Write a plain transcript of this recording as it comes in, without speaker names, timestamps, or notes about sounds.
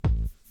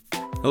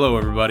Hello,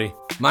 everybody.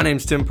 My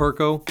name's Tim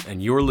Perko,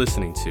 and you're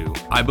listening to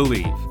I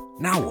Believe.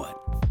 Now what?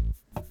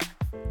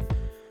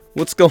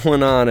 What's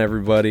going on,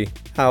 everybody?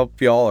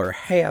 Hope y'all are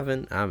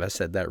having. I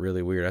said that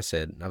really weird.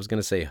 I was going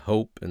to say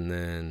hope and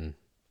then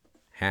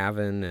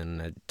having,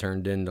 and it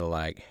turned into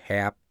like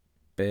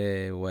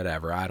happy,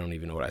 whatever. I don't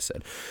even know what I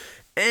said.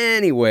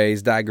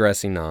 Anyways,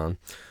 digressing on.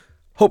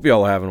 Hope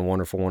y'all are having a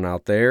wonderful one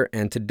out there.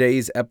 And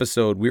today's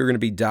episode, we're going to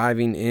be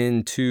diving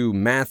into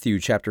Matthew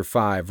chapter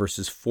 5,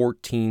 verses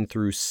 14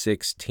 through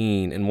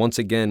 16. And once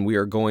again, we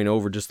are going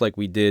over, just like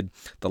we did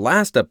the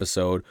last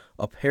episode,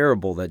 a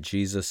parable that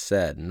Jesus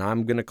said. And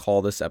I'm going to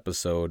call this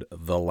episode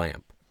The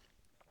Lamp.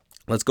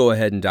 Let's go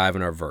ahead and dive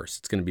in our verse.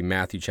 It's going to be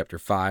Matthew chapter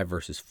 5,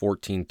 verses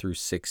 14 through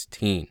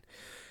 16.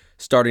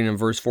 Starting in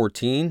verse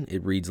 14,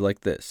 it reads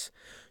like this.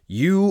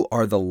 You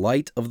are the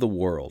light of the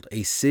world.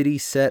 A city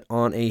set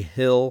on a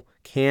hill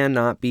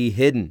cannot be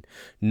hidden,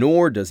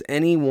 nor does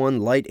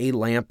anyone light a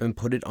lamp and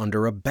put it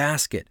under a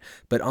basket,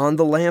 but on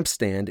the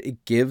lampstand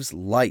it gives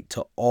light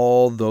to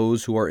all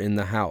those who are in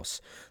the house.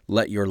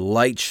 Let your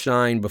light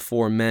shine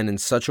before men in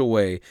such a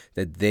way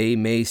that they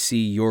may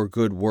see your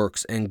good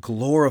works and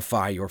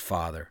glorify your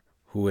Father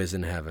who is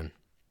in heaven.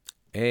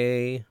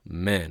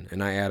 Amen.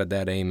 And I added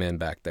that amen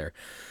back there.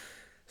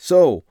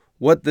 So,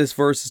 what this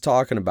verse is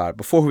talking about,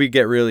 before we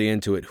get really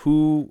into it,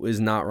 who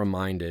is not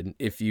reminded,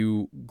 if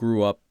you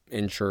grew up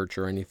in church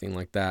or anything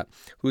like that,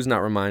 who's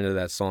not reminded of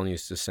that song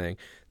used to sing,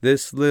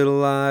 this little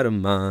light of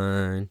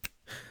mine,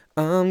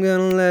 I'm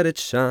gonna let it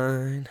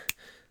shine,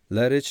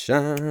 let it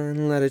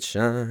shine, let it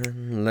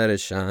shine, let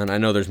it shine. I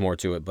know there's more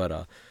to it, but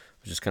I'm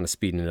just kind of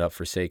speeding it up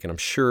for sake, and I'm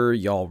sure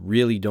y'all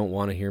really don't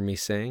want to hear me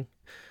sing.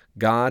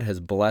 God has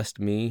blessed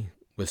me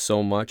with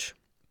so much,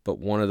 but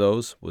one of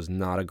those was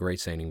not a great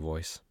singing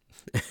voice.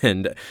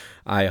 And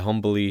I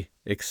humbly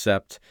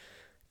accept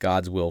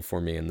God's will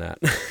for me in that.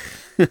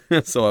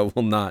 So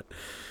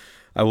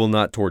I will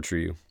not torture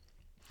you.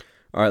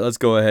 All right, let's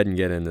go ahead and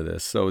get into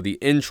this. So the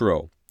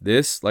intro,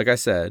 this, like I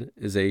said,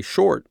 is a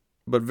short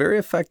but very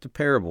effective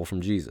parable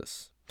from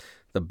Jesus.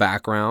 The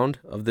background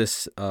of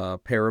this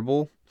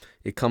parable,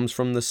 it comes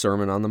from the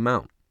Sermon on the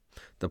Mount.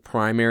 The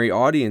primary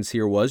audience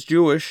here was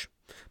Jewish,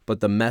 but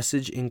the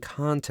message in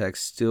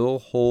context still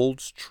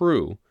holds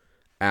true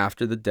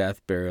after the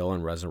death, burial,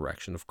 and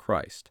resurrection of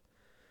Christ.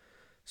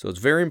 So it's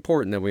very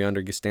important that we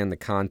understand the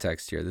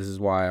context here. This is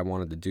why I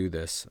wanted to do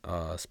this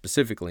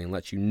specifically and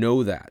let you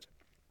know that.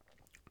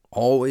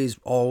 Always,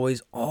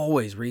 always,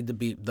 always read the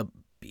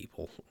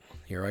Bible.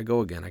 Here I go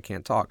again. I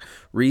can't talk.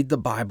 Read the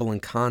Bible in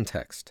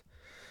context.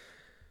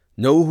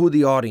 Know who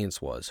the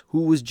audience was.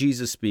 Who was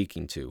Jesus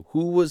speaking to?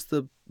 Who was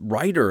the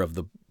writer of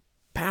the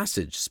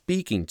passage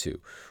speaking to?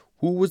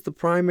 Who was the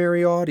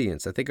primary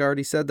audience? I think I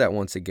already said that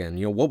once again.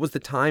 What was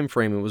the time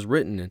frame it was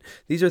written in?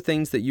 These are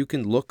things that you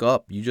can look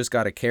up. You just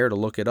got to care to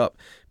look it up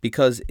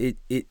because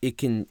it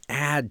can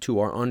add to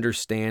our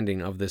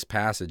understanding of this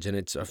passage. And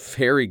it's a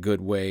very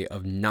good way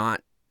of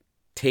not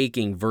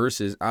taking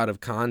verses out of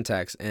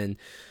context and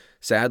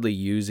sadly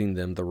using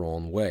them the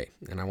wrong way.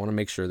 And I want to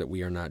make sure that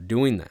we are not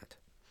doing that.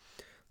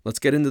 Let's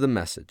get into the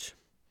message.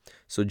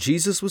 So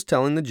Jesus was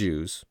telling the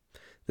Jews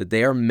that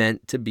they are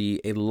meant to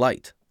be a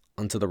light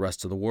unto the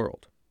rest of the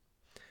world.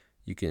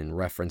 You can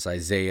reference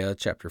Isaiah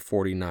chapter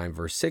 49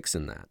 verse 6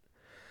 in that.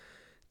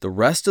 The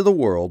rest of the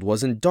world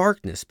was in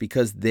darkness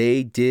because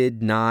they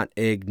did not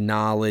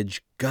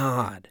acknowledge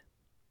God.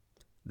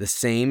 The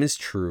same is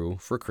true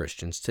for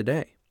Christians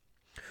today.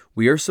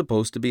 We are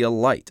supposed to be a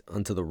light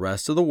unto the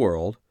rest of the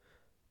world,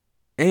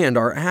 and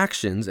our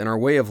actions and our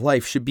way of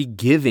life should be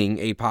giving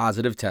a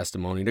positive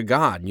testimony to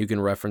God. And you can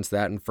reference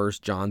that in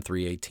 1 John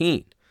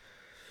 3:18.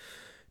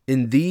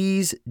 In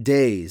these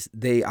days,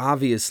 they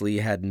obviously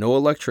had no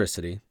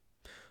electricity,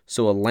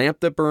 so a lamp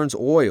that burns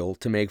oil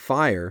to make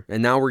fire,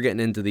 and now we're getting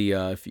into the,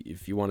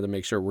 if you wanted to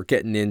make sure, we're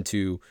getting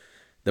into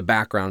the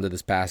background of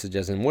this passage,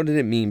 as in what did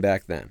it mean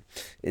back then?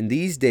 In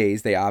these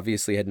days, they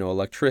obviously had no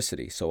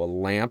electricity, so a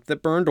lamp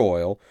that burned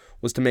oil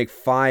was to make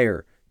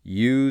fire,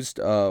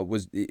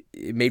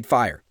 it made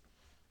fire.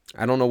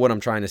 I don't know what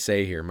I'm trying to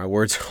say here. My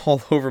words are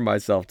all over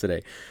myself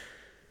today.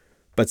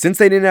 But since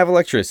they didn't have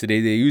electricity,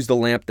 they used a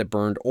lamp that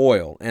burned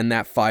oil, and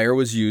that fire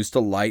was used to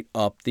light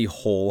up the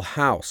whole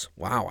house.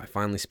 Wow, I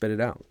finally spit it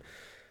out.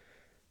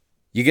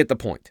 You get the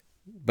point.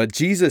 But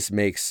Jesus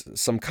makes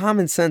some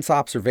common sense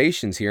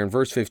observations here in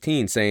verse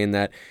 15, saying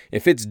that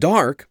if it's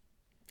dark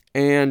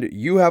and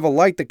you have a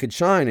light that could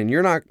shine, and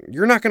you're not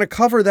going to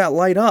cover that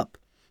light up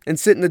and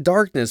sit in the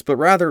darkness, but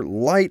rather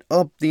light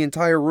up the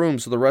entire room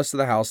so the rest of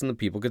the house and the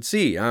people could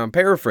see. I'm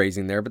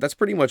paraphrasing there, but that's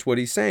pretty much what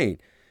he's saying.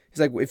 He's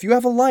like, if you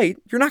have a light,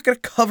 you're not going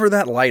to cover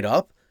that light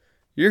up.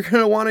 You're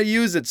going to want to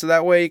use it so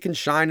that way it can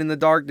shine in the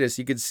darkness.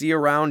 You can see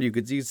around you. You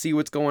can see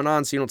what's going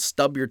on so you don't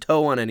stub your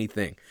toe on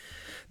anything.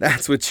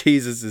 That's what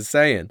Jesus is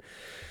saying.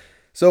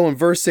 So in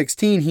verse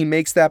 16, he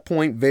makes that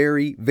point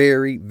very,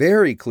 very,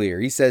 very clear.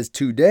 He says,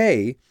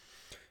 today,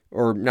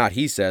 or not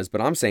he says,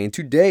 but I'm saying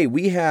today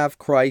we have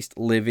Christ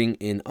living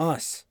in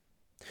us.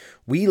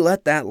 We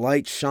let that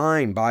light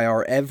shine by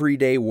our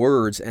everyday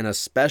words and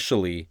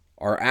especially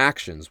our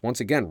actions. Once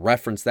again,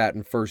 reference that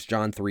in 1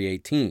 John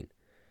 3:18.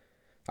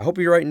 I hope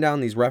you're writing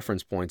down these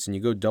reference points and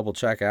you go double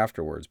check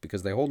afterwards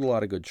because they hold a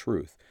lot of good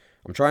truth.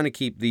 I'm trying to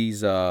keep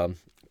these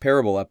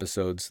parable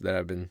episodes that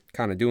I've been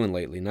kind of doing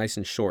lately nice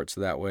and short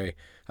so that way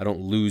I don't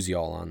lose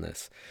y'all on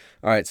this.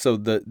 All right, so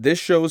this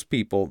shows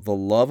people the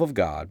love of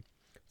God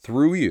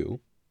through you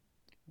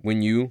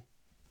when you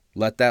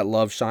let that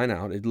love shine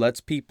out. It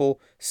lets people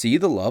see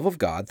the love of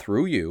God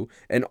through you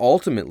and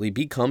ultimately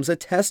becomes a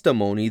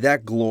testimony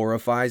that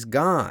glorifies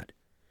God.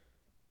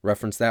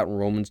 Reference that in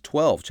Romans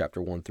 12,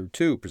 chapter 1 through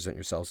 2. Present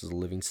yourselves as a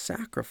living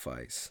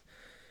sacrifice.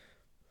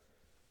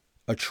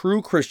 A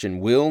true Christian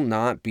will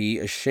not be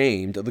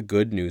ashamed of the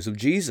good news of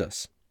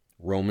Jesus.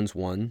 Romans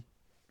 1,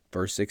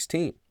 verse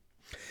 16.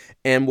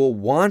 And will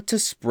want to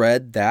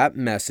spread that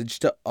message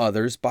to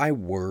others by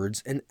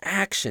words and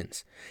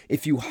actions.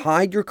 If you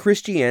hide your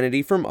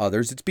Christianity from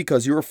others, it's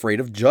because you're afraid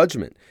of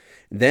judgment.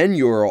 Then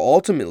you're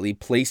ultimately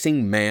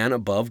placing man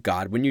above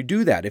God when you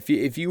do that.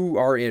 If you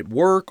are at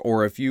work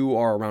or if you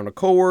are around a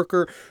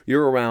coworker,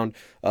 you're around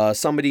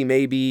somebody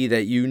maybe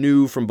that you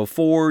knew from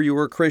before you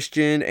were a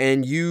Christian,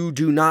 and you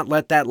do not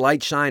let that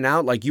light shine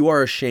out, like you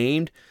are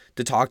ashamed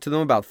to talk to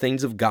them about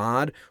things of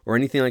God or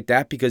anything like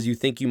that because you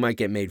think you might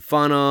get made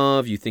fun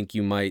of, you think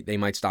they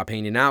might stop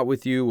hanging out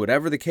with you,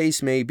 whatever the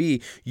case may be,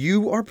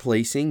 you are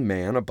placing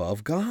man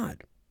above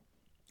God.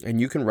 And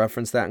you can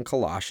reference that in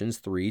Colossians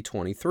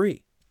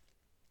 3:23.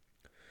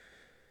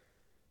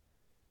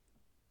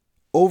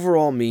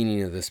 Overall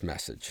meaning of this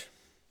message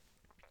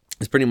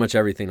is pretty much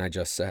everything I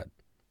just said.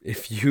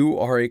 If you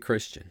are a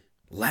Christian,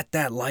 let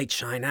that light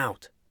shine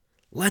out.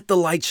 Let the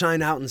light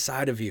shine out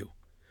inside of you.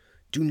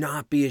 Do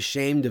not be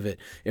ashamed of it.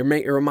 It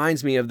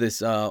reminds me of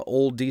this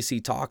old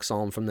DC Talk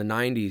psalm from the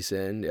 90s,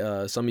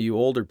 and some of you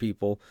older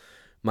people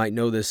might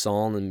know this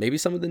psalm, and maybe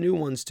some of the new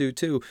ones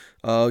too.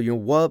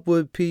 What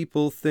would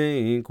people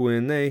think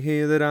when they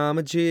hear that I'm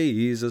a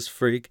Jesus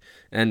freak?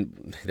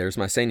 And there's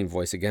my singing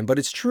voice again, but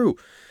it's true.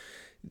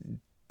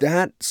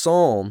 That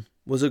psalm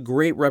was a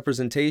great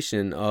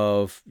representation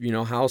of,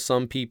 how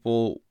some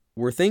people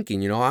were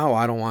thinking,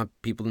 I don't want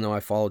people to know I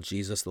follow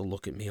Jesus. They'll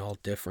look at me all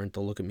different.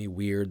 They'll look at me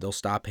weird. They'll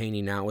stop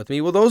hanging out with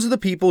me. Well, those are the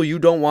people you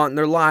don't want in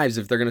their lives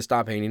if they're going to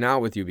stop hanging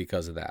out with you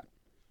because of that.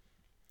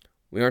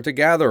 We aren't to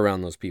gather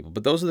around those people,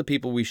 but those are the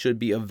people we should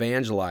be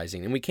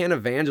evangelizing. And we can't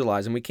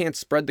evangelize and we can't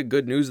spread the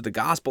good news of the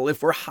gospel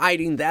if we're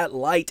hiding that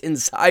light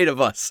inside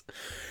of us.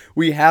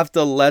 We have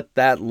to let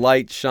that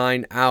light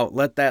shine out.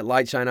 Let that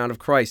light shine out of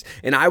Christ.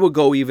 And I would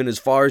go even as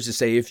far as to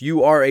say, if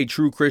you are a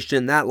true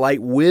Christian, that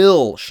light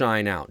will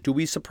shine out. Do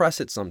we suppress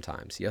it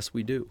sometimes? Yes,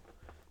 we do.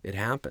 It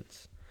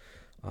happens.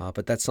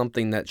 But that's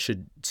something that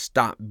should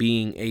stop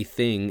being a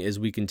thing as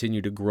we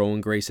continue to grow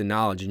in grace and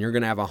knowledge. And you're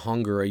going to have a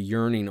hunger, a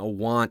yearning, a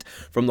want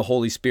from the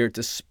Holy Spirit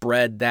to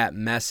spread that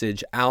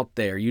message out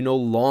there. You no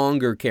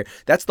longer care.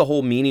 That's the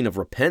whole meaning of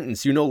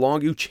repentance.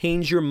 You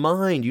change your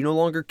mind. You no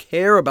longer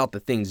care about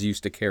the things you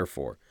used to care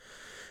for.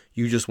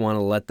 You just want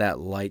to let that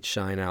light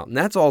shine out. And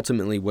that's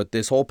ultimately what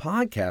this whole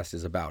podcast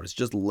is about. It's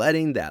just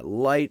letting that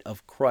light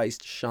of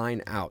Christ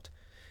shine out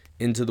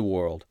into the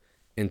world,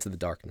 into the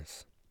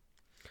darkness.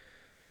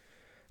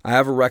 I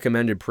have a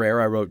recommended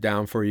prayer I wrote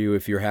down for you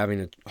if you're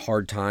having a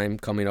hard time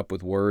coming up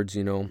with words.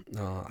 I'm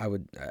not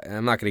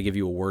going to give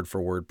you a word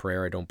for word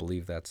prayer. I don't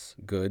believe that's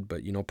good,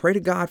 but pray to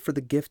God for the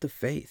gift of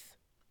faith.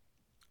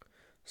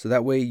 So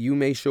that way you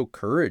may show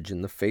courage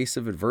in the face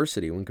of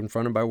adversity when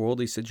confronted by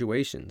worldly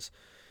situations.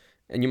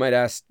 And you might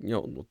ask,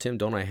 well, Tim,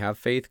 don't I have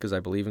faith because I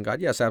believe in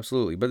God? Yes,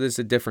 absolutely. But it's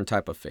a different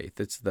type of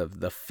faith. It's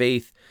the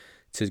faith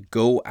to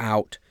go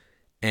out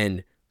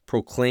and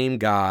proclaim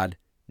God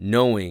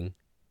knowing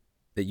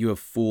that you have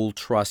full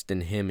trust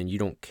in Him and you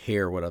don't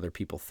care what other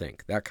people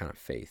think. That kind of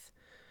faith.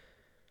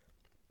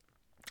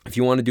 If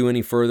you want to do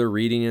any further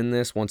reading in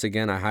this, once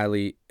again, I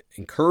highly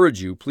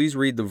encourage you, please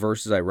read the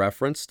verses I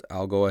referenced.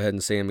 I'll go ahead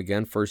and say them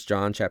again. 1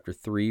 John chapter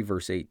 3,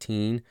 verse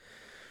 18.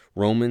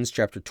 Romans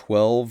chapter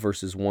 12,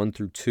 verses 1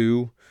 through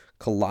 2.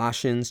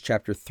 Colossians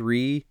chapter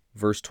 3,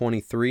 verse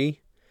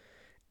 23.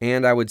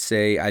 And I would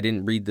say, I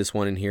didn't read this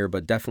one in here,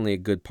 but definitely a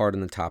good part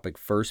in the topic,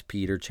 1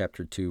 Peter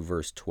chapter 2,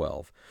 verse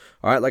 12.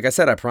 All right, like I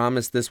said, I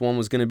promised this one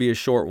was going to be a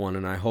short one,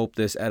 and I hope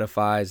this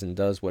edifies and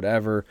does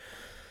whatever.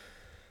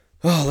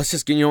 Let's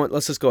just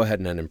go ahead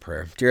and end in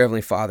prayer. Dear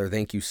Heavenly Father,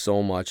 thank you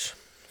so much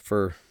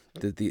for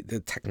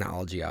the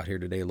technology out here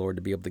today, Lord,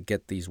 to be able to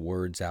get these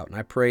words out. And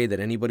I pray that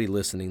anybody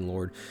listening,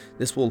 Lord,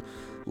 this will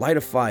light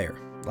a fire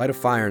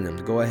in them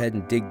to go ahead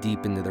and dig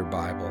deep into their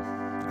Bible.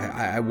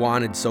 I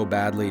wanted so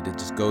badly to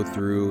just go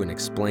through and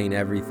explain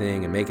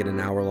everything and make it an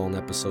hour-long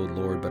episode,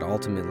 Lord, but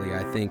ultimately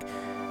I think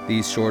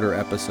these shorter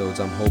episodes,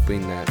 I'm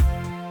hoping that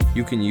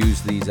you can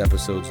use these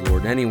episodes,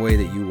 Lord, any way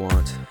that you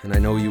want, and I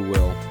know you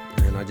will,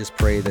 and I just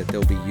pray that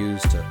they'll be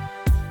used to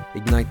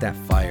ignite that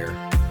fire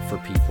for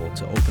people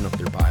to open up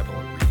their Bible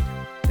and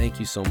read. Thank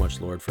you so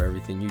much, Lord, for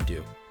everything you do.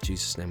 In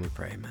Jesus' name we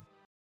pray, amen.